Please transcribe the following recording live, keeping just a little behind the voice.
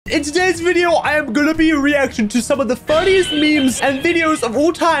In today's video, I am gonna be reacting to some of the funniest memes and videos of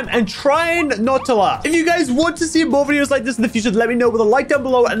all time and trying not to laugh. If you guys want to see more videos like this in the future, let me know with a like down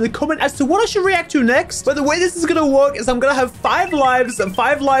below and in the comment as to what I should react to next. But the way this is gonna work is I'm gonna have 5 lives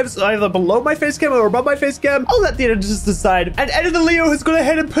either below my face cam or above my face cam. I'll let the editors decide. And Editor Leo has gone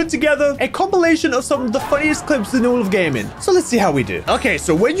ahead and put together a compilation of some of the funniest clips in all of gaming. So let's see how we do. Okay,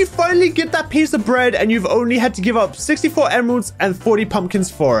 so when you finally get that piece of bread and you've only had to give up 64 emeralds and 40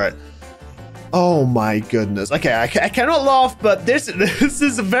 pumpkins for it. Oh my goodness. Okay, I cannot laugh, but this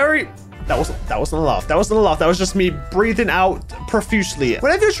is a very... That wasn't a laugh. That wasn't a laugh. That was just me breathing out profusely.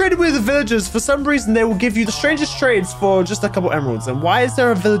 Whenever you're traded with villagers, for some reason, they will give you the strangest trades for just a couple emeralds. And why is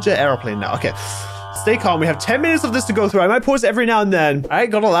there a villager airplane now? Okay, stay calm. We have 10 minutes of this to go through. I might pause every now and then. All right,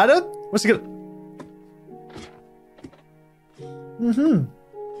 got a ladder? What's it gonna...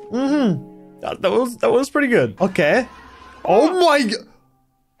 That was pretty good. Okay. Oh my god.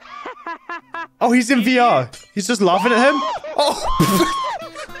 Oh, he's in VR. He's just laughing at him. Oh.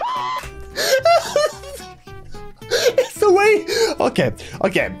 It's the way. Okay.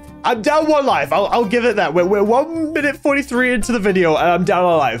 I'm down 1 life. I'll give it that. We're 1 minute 43 into the video and I'm down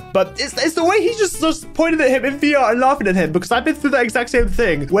a life. But it's the way he just pointed at him in VR and laughing at him, because I've been through that exact same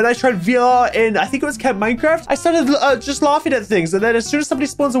thing. When I tried VR in, I think it was Camp Minecraft, I started just laughing at things. And then as soon as somebody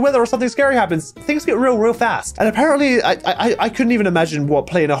spawns a wither or something scary happens, things get real fast. And apparently I couldn't even imagine what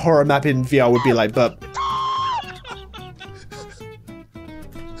playing a horror map in VR would be like, but...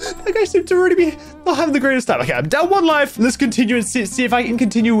 That guy seemed to really be not having the greatest time. Okay, I'm down 1 life. Let's continue and see if I can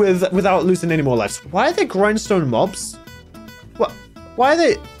continue without losing any more lives. Why are they grindstone mobs? What? Why are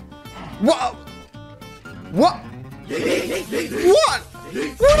they? What? What? What?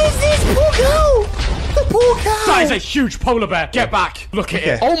 What is this? Poor cow! The poor cow! That is a huge polar bear. Get back. Look at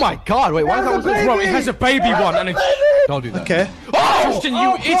it. Oh my god. Wait, why is that one wrong? It has a baby one and it's... Don't do that. Okay. Oh, Justin,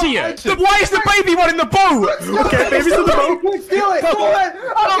 you idiot. Why is the baby one in the boat? Okay, baby's in the boat. Steal it.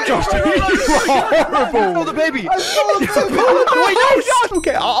 Oh, Justin, you are horrible. Steal the baby.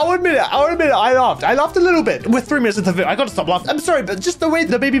 Okay, I'll admit it. I laughed. I laughed a little bit. We're 3 minutes into the video. I gotta stop laughing. I'm sorry, but just the way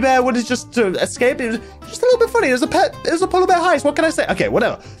the baby bear wanted just to escape, it was just a little bit funny. It was a pet. It was a polar bear heist. What can I say? Okay,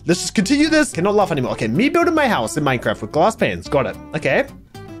 whatever. Let's just continue this. Cannot laugh anymore. Okay, me building my house in Minecraft with glass panes. Got it. Okay.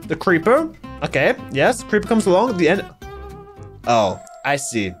 The creeper. Okay. Yes. Creeper comes along at the end. Oh, I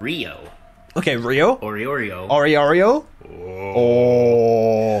see. Rio. Okay, Rio. Oreo. Oreo.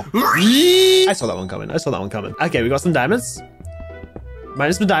 Oh. I saw that one coming. Okay, we got some diamonds.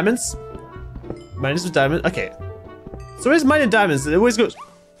 Minus some diamonds. Okay. So where's mining diamonds? It always goes.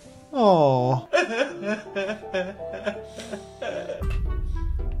 Oh.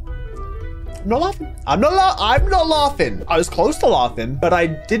 I'm not laughing. I'm not laughing. I was close to laughing, but I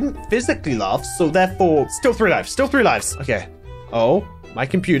didn't physically laugh, so therefore, still 3 lives. Okay. Oh, my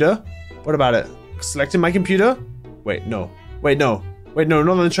computer. What about it? Selecting my computer? Wait, no, not in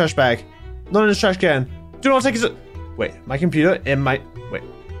the trash bag. Not in the trash can. Do not take it. Wait, my computer in my...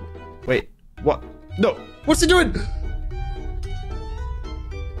 Wait, what? No, what's it doing?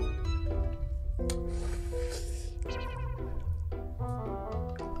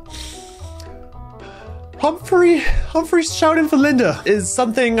 Humphrey's shouting for Linda is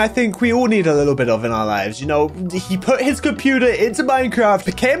something I think we all need a little bit of in our lives. You know, he put his computer into Minecraft,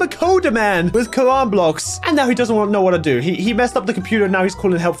 became a coder man with command blocks, and now he doesn't know what to do. He messed up the computer, and now he's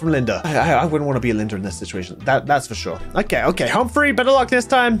calling help from Linda. I wouldn't want to be a Linda in this situation. That's for sure. Okay, Humphrey, better luck this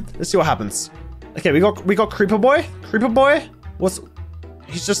time. Let's see what happens. Okay, we got Creeper Boy.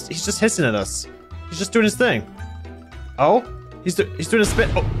 He's just hissing at us. He's just doing his thing. Oh, he's doing a spit.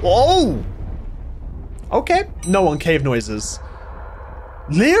 Oh. Okay, no one cave noises.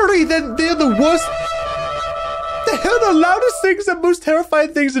 Literally, they're the worst. They're the loudest things and most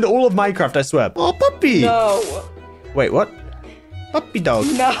terrifying things in all of Minecraft, I swear. Oh, puppy. No. Wait, what? Puppy dog.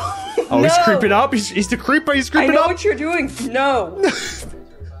 No. Oh, no. He's creeping up. He's the creeper. He's creeping up. I know what you're doing. No.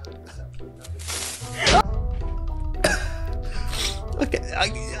 Okay,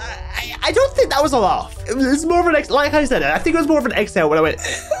 I don't think that was a laugh. It was more of an like I said, I think it was more of an exhale when I went.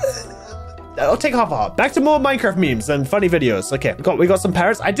 I'll take half a heart. Back to more Minecraft memes and funny videos. Okay, we got some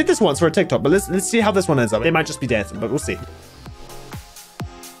parrots. I did this once for a TikTok, but let's see how this one ends up. They might just be dancing, but we'll see.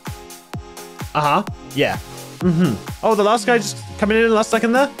 Yeah. Oh, the last guy just coming in the last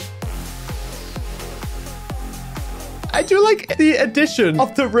second there. I do like the addition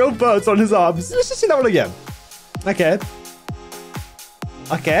of the real birds on his arms. Let's just see that one again. Okay.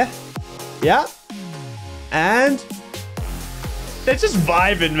 Yeah. And they're just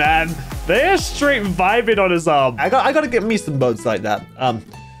vibing, man. They're straight vibing on his arm. I gotta get me some boats like that.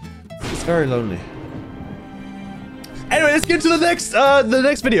 It's very lonely. Anyway, Anyway, let's get to the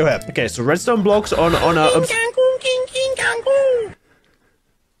next video here. Okay, so redstone blocks on a.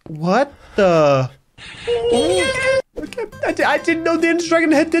 What the? Okay, I didn't know the Ender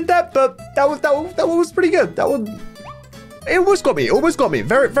Dragon head did that, but that one was pretty good. That one, it almost got me. It almost got me.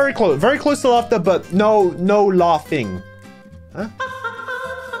 Very close to laughter, but no laughing. Huh?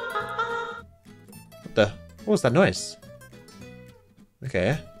 What was that noise?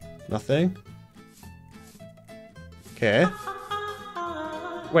 Okay, nothing. Okay.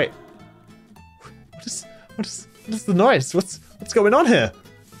 Wait. What is the noise? What's going on here?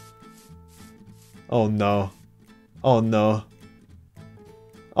 Oh no. Oh no.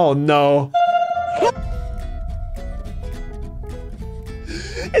 Oh no.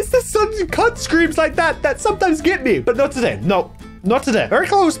 It's the sudden cunt screams like that sometimes get me, but not today. No, not today. Very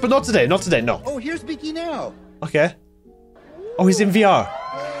close, but not today. Not today. No. Oh, here's Mickey now. Okay. Oh, he's in VR.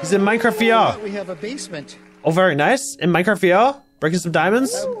 He's in Minecraft VR. We have a basement. Oh, very nice. In Minecraft VR, breaking some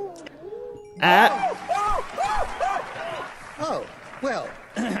diamonds. Oh, well.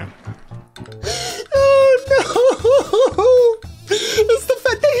 Oh no! It's the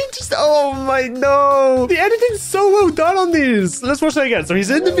fact that he just. Oh my no! The editing's so well done on these. Let's watch that again. So he's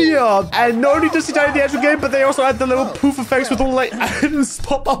in the VR, and not only does he die in the actual game, but they also add the little poof effects with all like items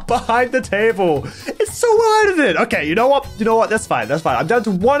pop up behind the table. It's so well edited. Okay, you know what? You know what? That's fine. That's fine. I'm down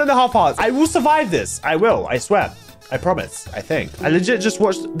to 1.5 hearts. I will survive this. I will. I swear. I promise. I think. I legit just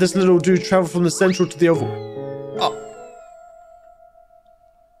watched this little dude travel from the central to the oval. Oh.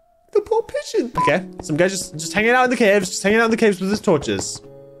 The poor pigeon. Okay, some guy just hanging out in the caves, with his torches.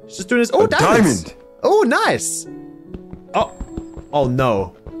 He's just doing his. Oh, diamond. Oh, nice. Oh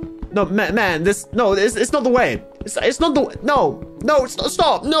no, man, this it's not the way. It's not the no, it's not.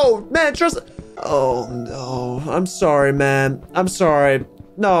 Stop, no, man, trust. Oh no, I'm sorry, man. I'm sorry.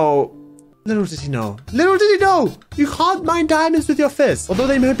 No. Little did he know. Little did he know. You can't mine diamonds with your fists. Although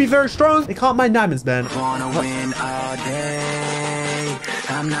they may be very strong, they can't mine diamonds, man.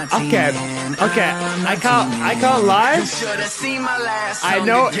 Okay. I can't lie. I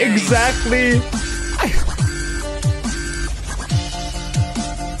know exactly.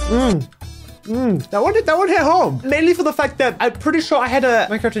 That one hit home. Mainly for the fact that I'm pretty sure I had a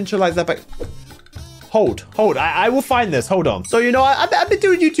Minecraft intro like that, but hold. I will find this. Hold on. So, you know, I've been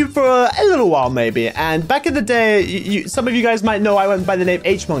doing YouTube for a little while, maybe. And back in the day, some of you guys might know I went by the name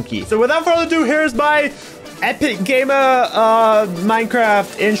H-Monkey. So without further ado, here's my epic gamer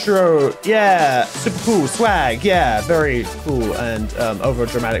Minecraft intro. Yeah, super cool. Swag. Yeah, very cool and over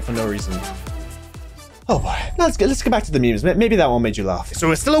dramatic for no reason. Oh boy. Let's get back to the memes. Maybe that one made you laugh. So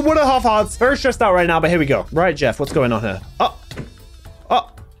we're still at 1.5 hearts. Very stressed out right now, but here we go. Right, Jeff, what's going on here?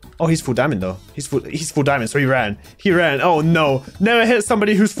 Oh, he's full diamond though. He's full diamond, so he ran. Oh no. Never hit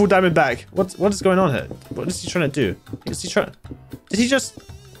somebody who's full diamond back. What is going on here? What is he trying to do? He's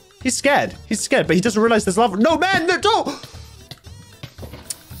scared. He's scared, but he doesn't realize there's lava. No, man, no, don't.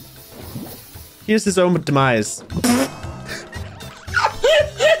 Here's his own demise.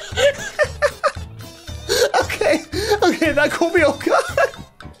 Okay, that caught me off guard.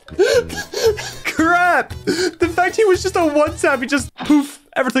 Crap. The fact he was just on one tap, he just poof.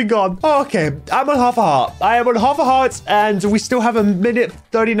 Everything gone. Oh, okay, I'm on half a heart. I am on half a heart, and we still have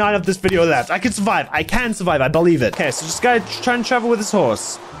 1:39 of this video left. I can survive. I believe it. Okay, so this guy trying to travel with his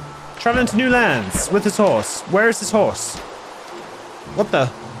horse. Traveling to new lands with his horse. Where is his horse? What the?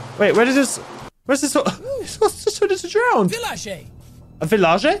 Wait, where's this horse? His horse just started to drown. Village. A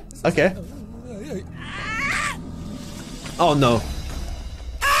village? Okay. Oh no.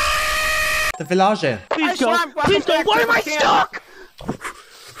 The village. Please go. Why am I stuck?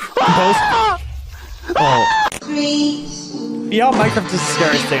 Oh. VR Minecraft is the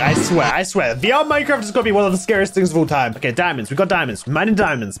scariest thing. I swear. VR Minecraft is gonna be one of the scariest things of all time. Okay, diamonds. We got diamonds. Mining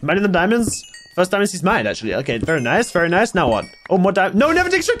diamonds. First diamonds he's mined, actually. Okay, very nice. Now what? Oh, more diamonds. No, never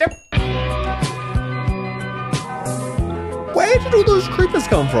dig straight down. Where did all those creepers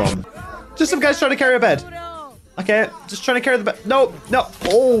come from? Just some guys trying to carry a bed. Okay, just trying to carry the bed. No.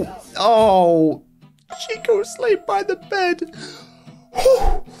 Oh. Chico sleep by the bed.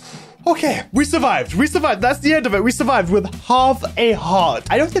 Whew. Okay, we survived. That's the end of it. We survived with half a heart.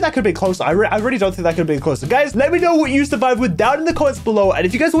 I don't think that could be closer. I really don't think that could be closer. Guys, let me know what you survived with down in the comments below. And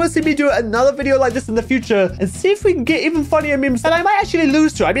if you guys want to see me do another video like this in the future and see if we can get even funnier memes that I might actually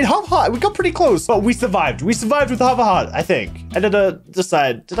lose to. I mean, half a heart. We got pretty close, but we survived. We survived with half a heart, I think. And then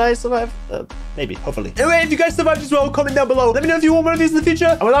decide, did I survive? Maybe, hopefully. Anyway, if you guys survived as well, comment down below. Let me know if you want one of these in the future.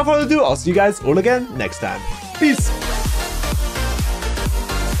 And without further ado, I'll see you guys all again next time. Peace.